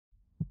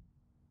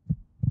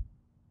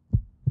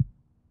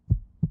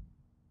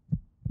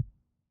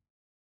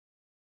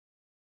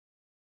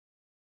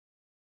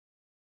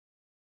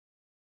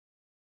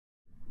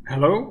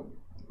Hello,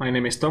 my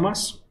name is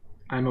Thomas.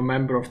 I'm a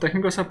member of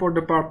Technical Support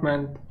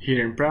Department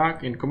here in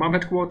Prague in ComAp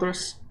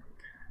headquarters.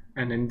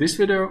 And in this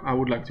video, I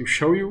would like to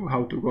show you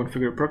how to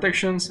configure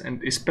protections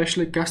and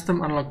especially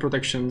custom analog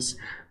protections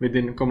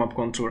within ComAp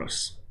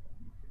controllers.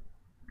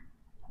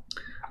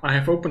 I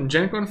have opened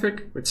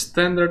genconfig with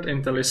standard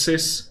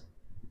Intelisys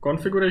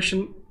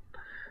configuration,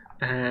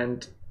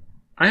 and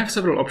I have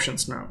several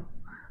options now.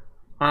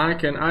 I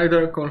can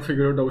either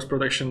configure those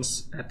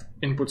protections at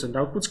inputs and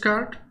outputs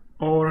card,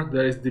 or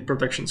there is the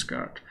protections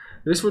card.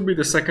 This would be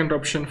the second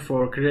option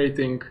for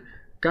creating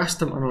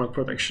custom analog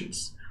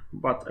protections.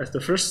 But as the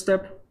first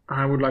step,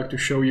 I would like to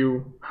show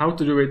you how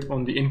to do it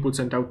on the inputs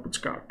and outputs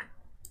card.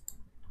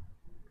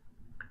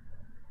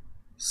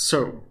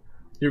 So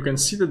you can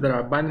see that there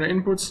are binary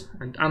inputs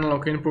and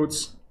analog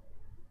inputs.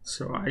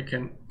 So I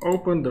can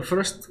open the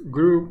first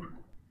group.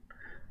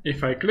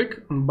 If I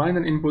click on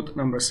binary input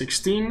number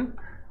 16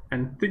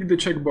 and tick the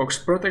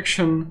checkbox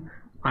protection,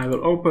 I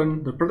will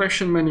open the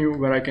protection menu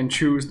where I can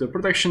choose the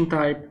protection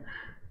type,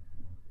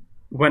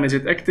 when is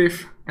it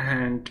active,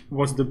 and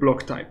what's the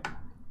block type.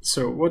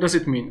 So what does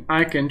it mean?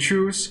 I can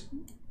choose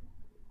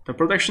the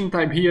protection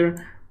type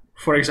here,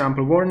 for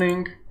example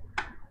warning.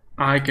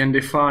 I can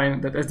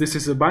define that as this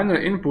is a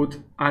binary input,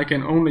 I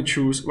can only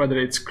choose whether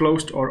it's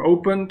closed or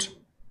opened,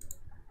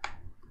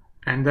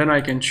 and then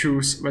I can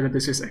choose whether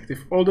this is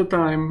active all the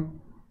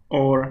time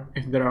or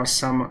if there are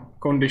some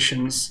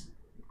conditions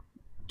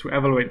to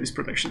evaluate these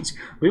protections.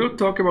 We will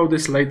talk about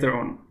this later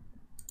on.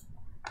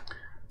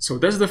 So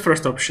that's the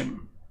first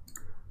option,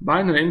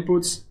 binary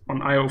inputs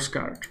on IO's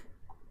card.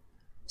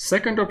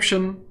 Second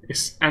option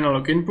is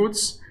analog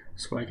inputs.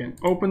 So I can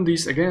open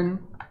these again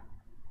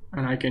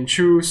and I can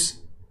choose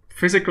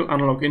physical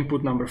analog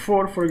input number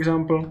 4, for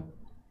example.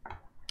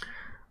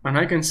 And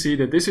I can see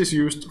that this is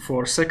used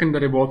for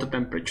secondary water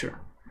temperature.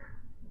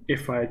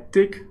 If I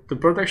tick the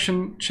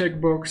protection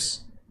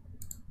checkbox,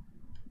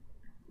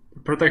 the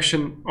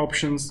protection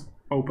options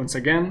opens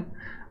again,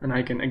 and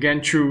I can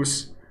again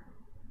choose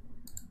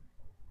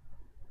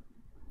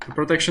the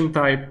protection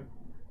type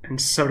and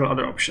several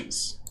other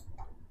options.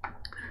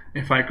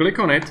 If I click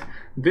on it,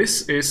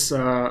 this is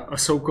a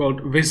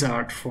so-called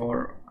wizard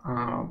for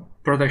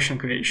protection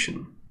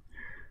creation.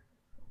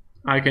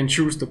 I can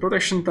choose the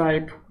protection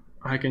type,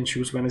 I can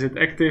choose when is it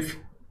active,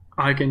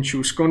 I can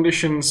choose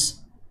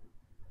conditions,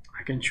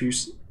 I can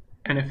choose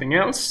anything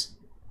else,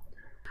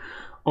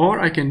 or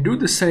I can do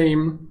the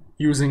same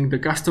using the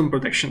custom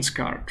protections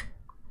card.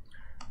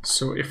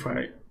 So if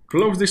I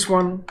close this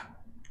one,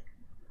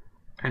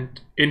 and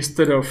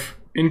instead of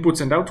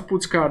inputs and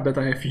outputs card that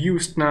I have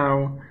used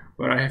now,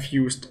 where I have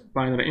used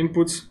binary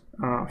inputs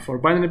for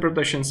binary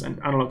protections and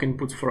analog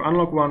inputs for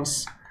analog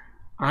ones,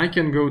 I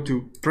can go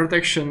to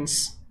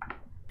protections.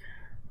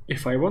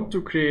 If I want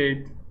to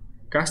create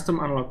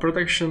custom analog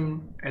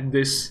protection at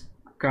this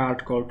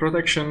card called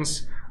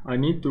protections, I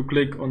need to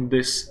click on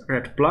this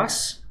red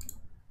plus,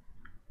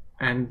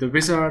 and the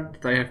wizard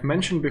that I have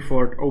mentioned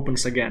before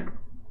opens again.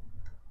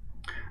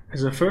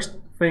 As a first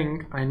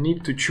thing, I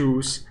need to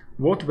choose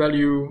what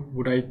value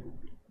would I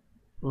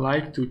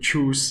like to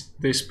choose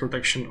this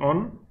protection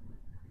on.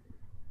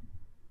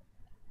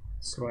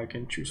 So I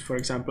can choose, for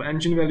example,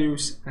 engine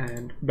values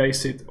and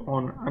base it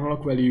on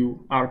analog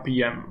value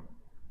RPM.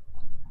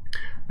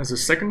 As a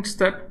second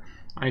step,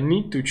 I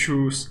need to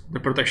choose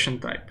the protection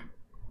type.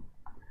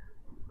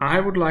 I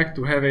would like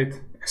to have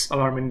it as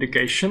alarm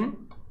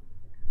indication.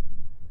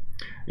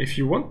 If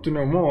you want to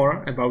know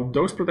more about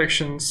those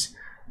protections,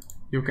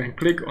 you can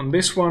click on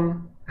this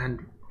one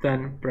and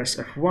then press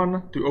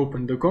F1 to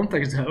open the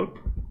context help.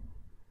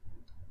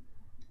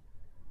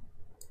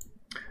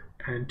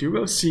 And you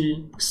will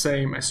see the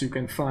same as you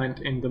can find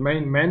in the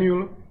main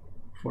manual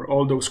for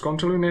all those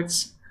control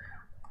units,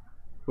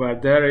 where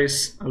there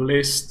is a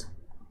list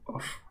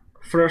of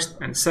first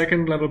and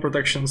second level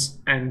protections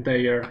and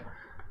their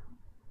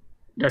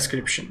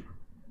description.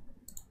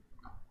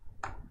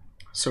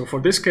 So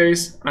for this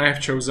case, I have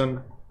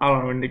chosen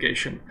alarm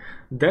indication.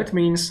 That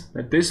means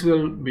that this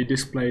will be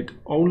displayed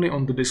only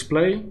on the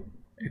display.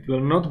 It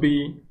will not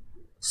be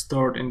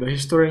stored in the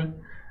history,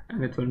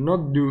 and it will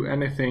not do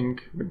anything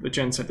with the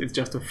genset. It's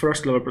just a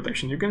first level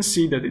protection. You can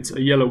see that it's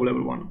a yellow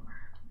level one.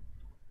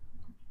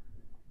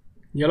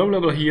 Yellow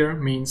level here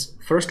means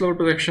first level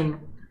protection,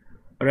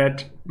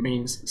 red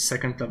means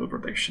second level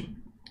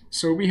protection.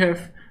 So we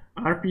have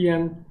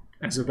RPM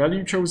as a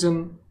value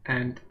chosen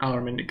and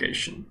alarm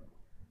indication.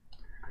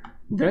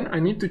 Then I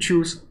need to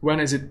choose when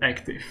is it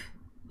active.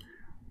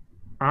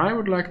 I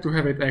would like to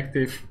have it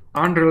active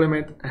under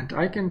limit, and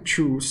I can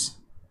choose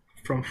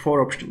from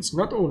 4 options,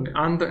 not only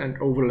under and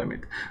over limit.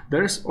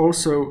 There's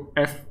also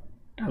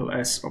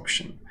FLS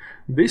option.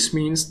 This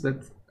means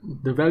that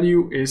the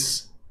value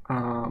is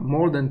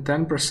more than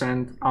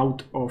 10%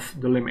 out of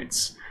the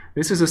limits.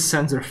 This is a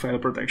sensor fail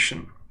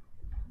protection.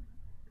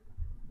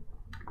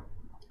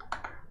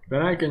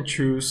 Then I can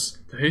choose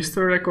the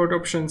history record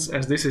options.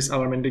 As this is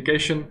alarm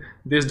indication,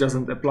 this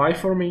doesn't apply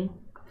for me.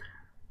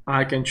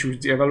 I can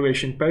choose the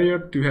evaluation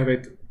period to have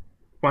it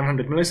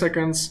 100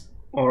 milliseconds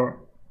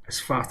or as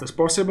fast as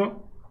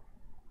possible.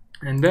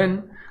 And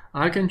then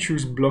I can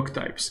choose block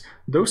types.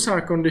 Those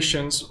are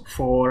conditions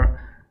for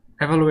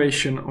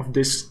evaluation of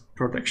this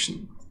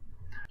protection.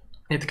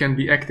 It can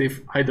be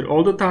active either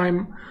all the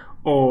time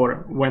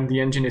or when the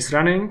engine is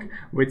running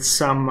with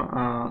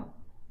some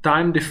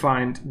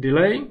time-defined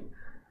delay.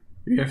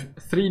 You have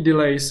 3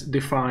 delays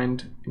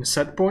defined in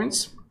set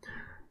points,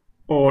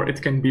 or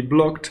it can be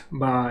blocked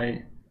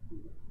by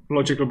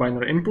logical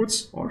binary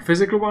inputs or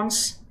physical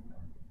ones,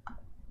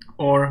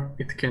 or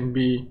it can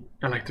be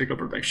electrical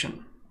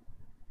protection.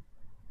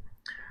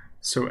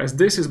 So as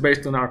this is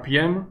based on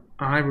RPM,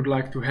 I would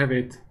like to have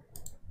it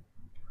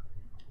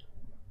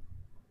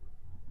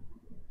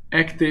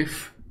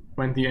active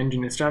when the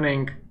engine is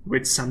running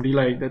with some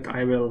delay that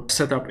I will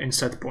set up in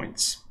set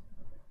points.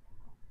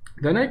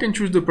 Then I can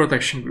choose the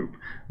protection group.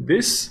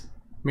 This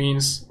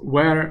means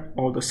where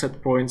all the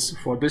set points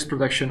for this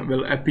protection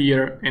will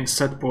appear in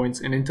set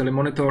points in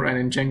IntelliMonitor and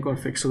in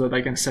GenConfig so that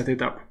I can set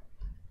it up.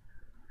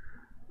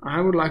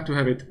 I would like to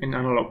have it in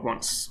analog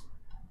ones.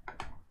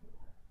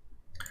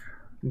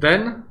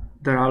 Then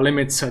there are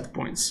limit set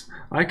points.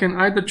 I can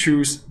either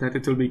choose that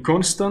it will be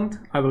constant,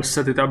 I will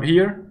set it up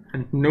here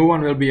and no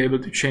one will be able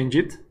to change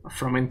it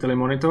from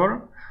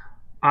IntelliMonitor.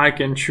 I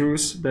can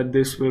choose that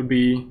this will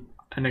be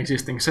an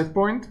existing set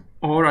point,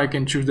 or I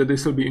can choose that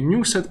this will be a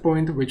new set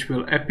point which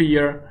will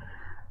appear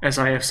as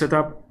I have set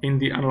up in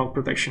the analog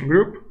protection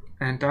group,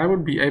 and I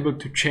would be able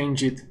to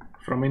change it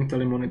from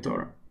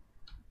IntelliMonitor.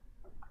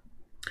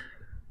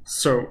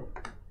 So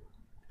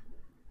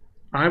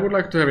I would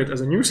like to have it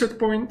as a new set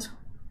point.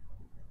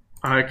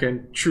 I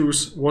can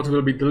choose what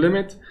will be the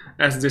limit.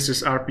 As this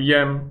is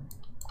RPM,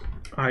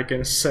 I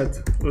can set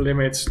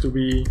limits to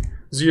be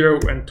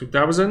 0 and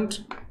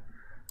 2000,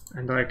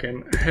 and I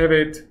can have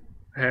it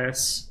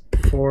as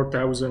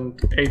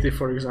 4080,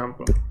 for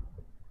example.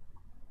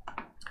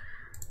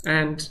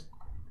 And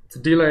the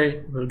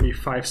delay will be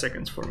 5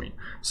 seconds for me.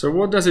 So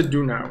what does it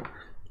do now?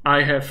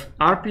 I have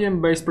RPM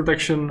based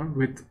protection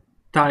with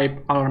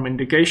type alarm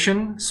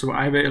indication, so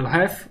I will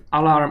have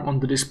alarm on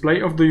the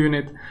display of the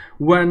unit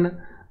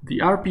when the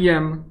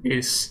RPM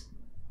is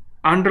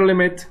under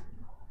limit,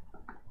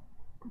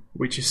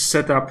 which is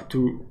set up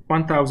to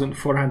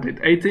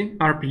 1480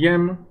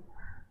 RPM.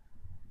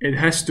 It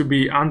has to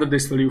be under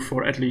this value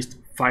for at least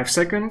 5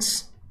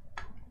 seconds,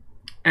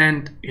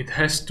 and it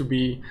has to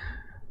be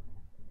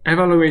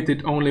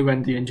evaluated only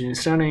when the engine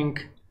is running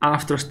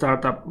after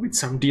startup with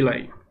some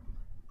delay.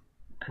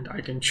 And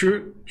I can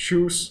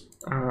choose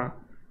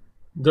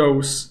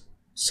those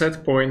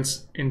set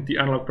points in the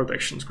analog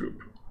protections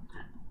group.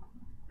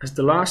 As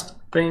the last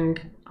thing,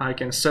 I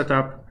can set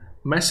up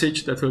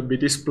message that will be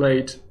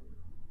displayed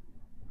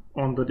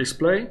on the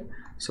display.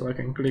 So I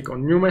can click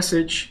on new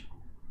message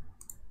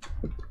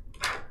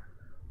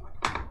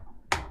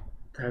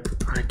that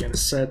I can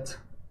set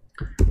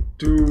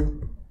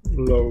to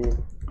low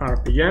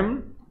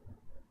RPM,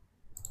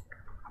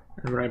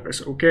 and when I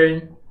press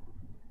OK,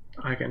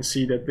 I can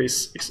see that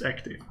this is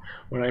active.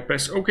 When I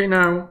press OK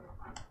now,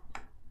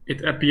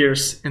 it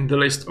appears in the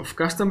list of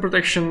custom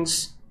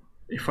protections.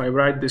 If I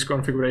write this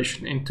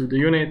configuration into the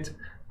unit,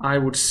 I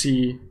would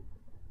see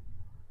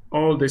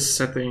all these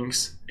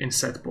settings in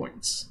set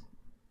points.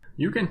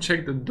 You can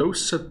check that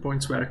those set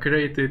points were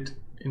created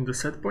in the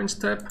set points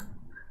tab,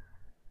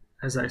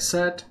 as I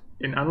said,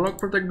 in analog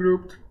protect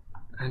group,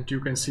 and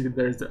you can see that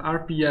there is the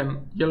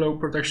RPM yellow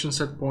protection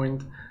set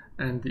point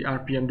and the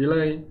RPM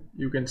delay.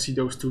 You can see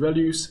those two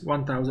values,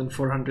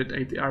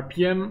 1480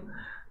 RPM.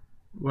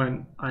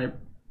 When I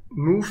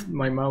move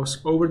my mouse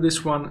over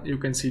this one, you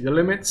can see the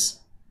limits,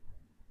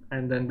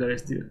 and then there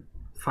is the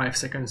 5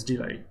 seconds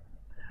delay.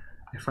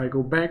 If I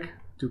go back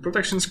to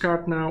protections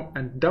card now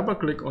and double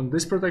click on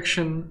this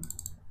protection,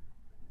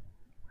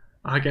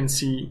 I can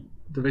see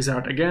the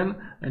wizard again,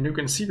 and you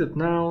can see that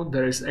now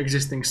there is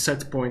existing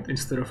set point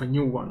instead of a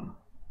new one.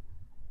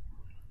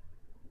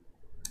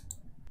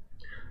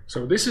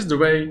 So this is the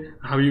way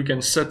how you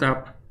can set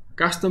up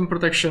custom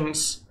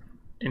protections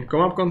in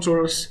ComAp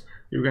controllers.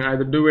 You can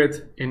either do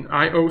it in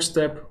IO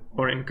step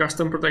or in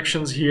custom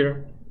protections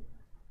here.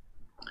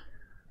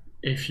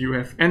 If you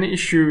have any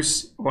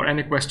issues or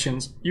any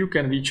questions, you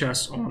can reach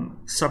us on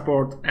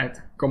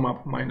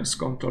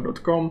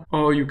support@comap-control.com,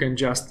 or you can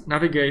just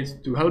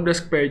navigate to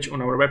helpdesk page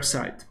on our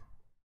website.